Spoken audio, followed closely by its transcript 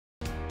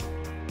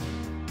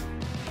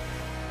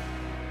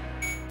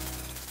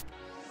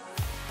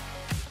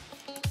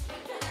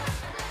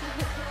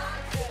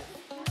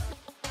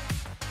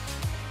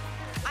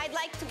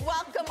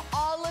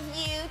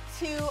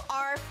to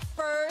our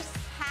first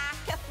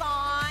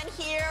hackathon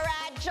here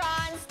at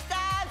John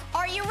Stubbs.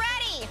 Are you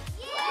ready?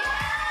 Yeah!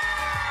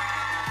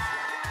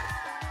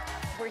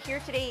 We're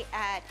here today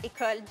at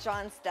Ecole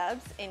John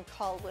Stubbs in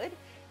Colwood,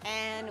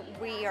 and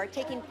we are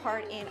taking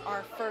part in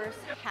our first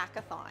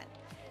hackathon.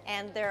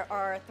 And there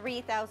are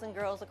 3,000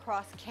 girls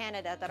across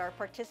Canada that are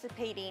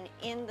participating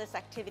in this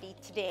activity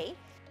today.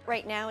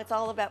 Right now, it's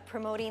all about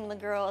promoting the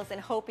girls and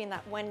hoping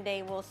that one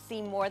day we'll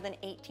see more than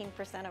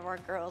 18% of our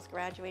girls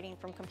graduating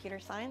from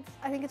computer science.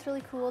 I think it's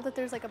really cool that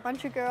there's like a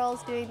bunch of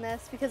girls doing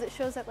this because it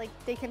shows that like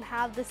they can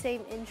have the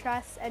same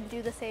interests and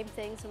do the same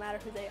things no matter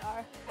who they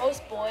are.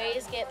 Most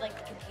boys get like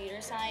the computer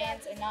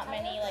science and not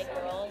many like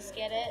girls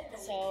get it,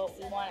 so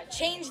we want to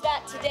change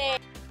that today.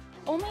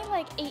 Only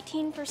like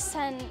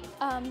 18%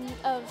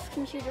 of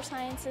computer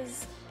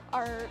sciences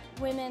are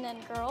women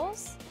and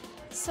girls.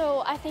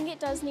 So I think it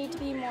does need to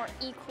be more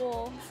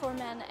equal for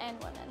men and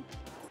women.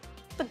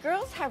 The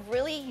girls have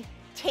really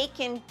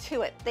taken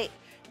to it.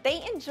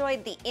 They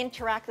enjoyed the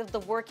interactive,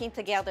 the working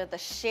together, the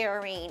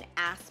sharing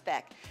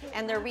aspect,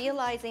 and they're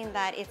realizing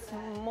that it's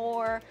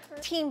more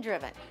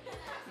team-driven.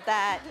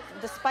 That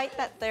despite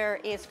that there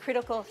is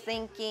critical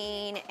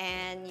thinking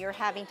and you're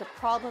having to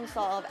problem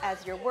solve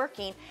as you're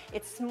working,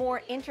 it's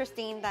more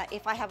interesting that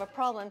if I have a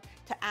problem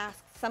to ask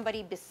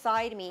somebody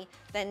beside me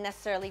than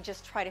necessarily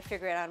just try to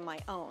figure it out on my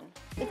own.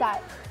 Is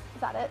that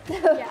it?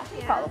 Yeah.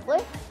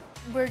 Probably.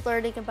 We're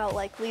learning about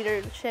like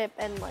leadership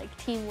and like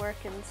teamwork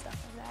and stuff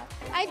like that.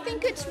 I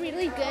think it's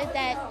really good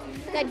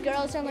that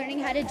girls are learning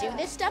how to do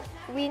this stuff.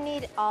 We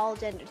need all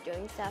genders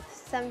doing stuff.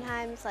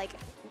 Sometimes like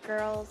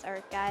girls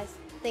or guys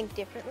think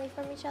differently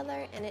from each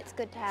other, and it's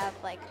good to have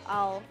like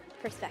all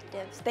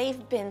perspectives.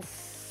 They've been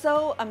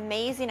so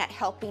amazing at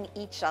helping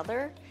each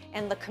other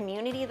and the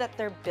community that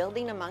they're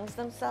building amongst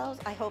themselves.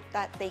 I hope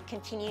that they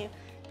continue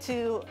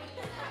to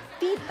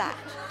feed that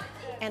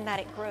and that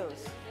it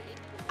grows.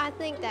 I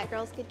think that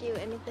girls could do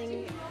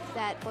anything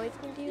that boys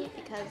can do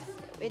because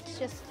it's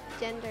just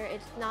gender.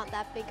 It's not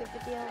that big of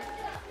a deal.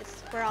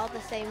 We're all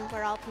the same.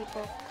 We're all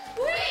people.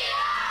 We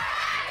are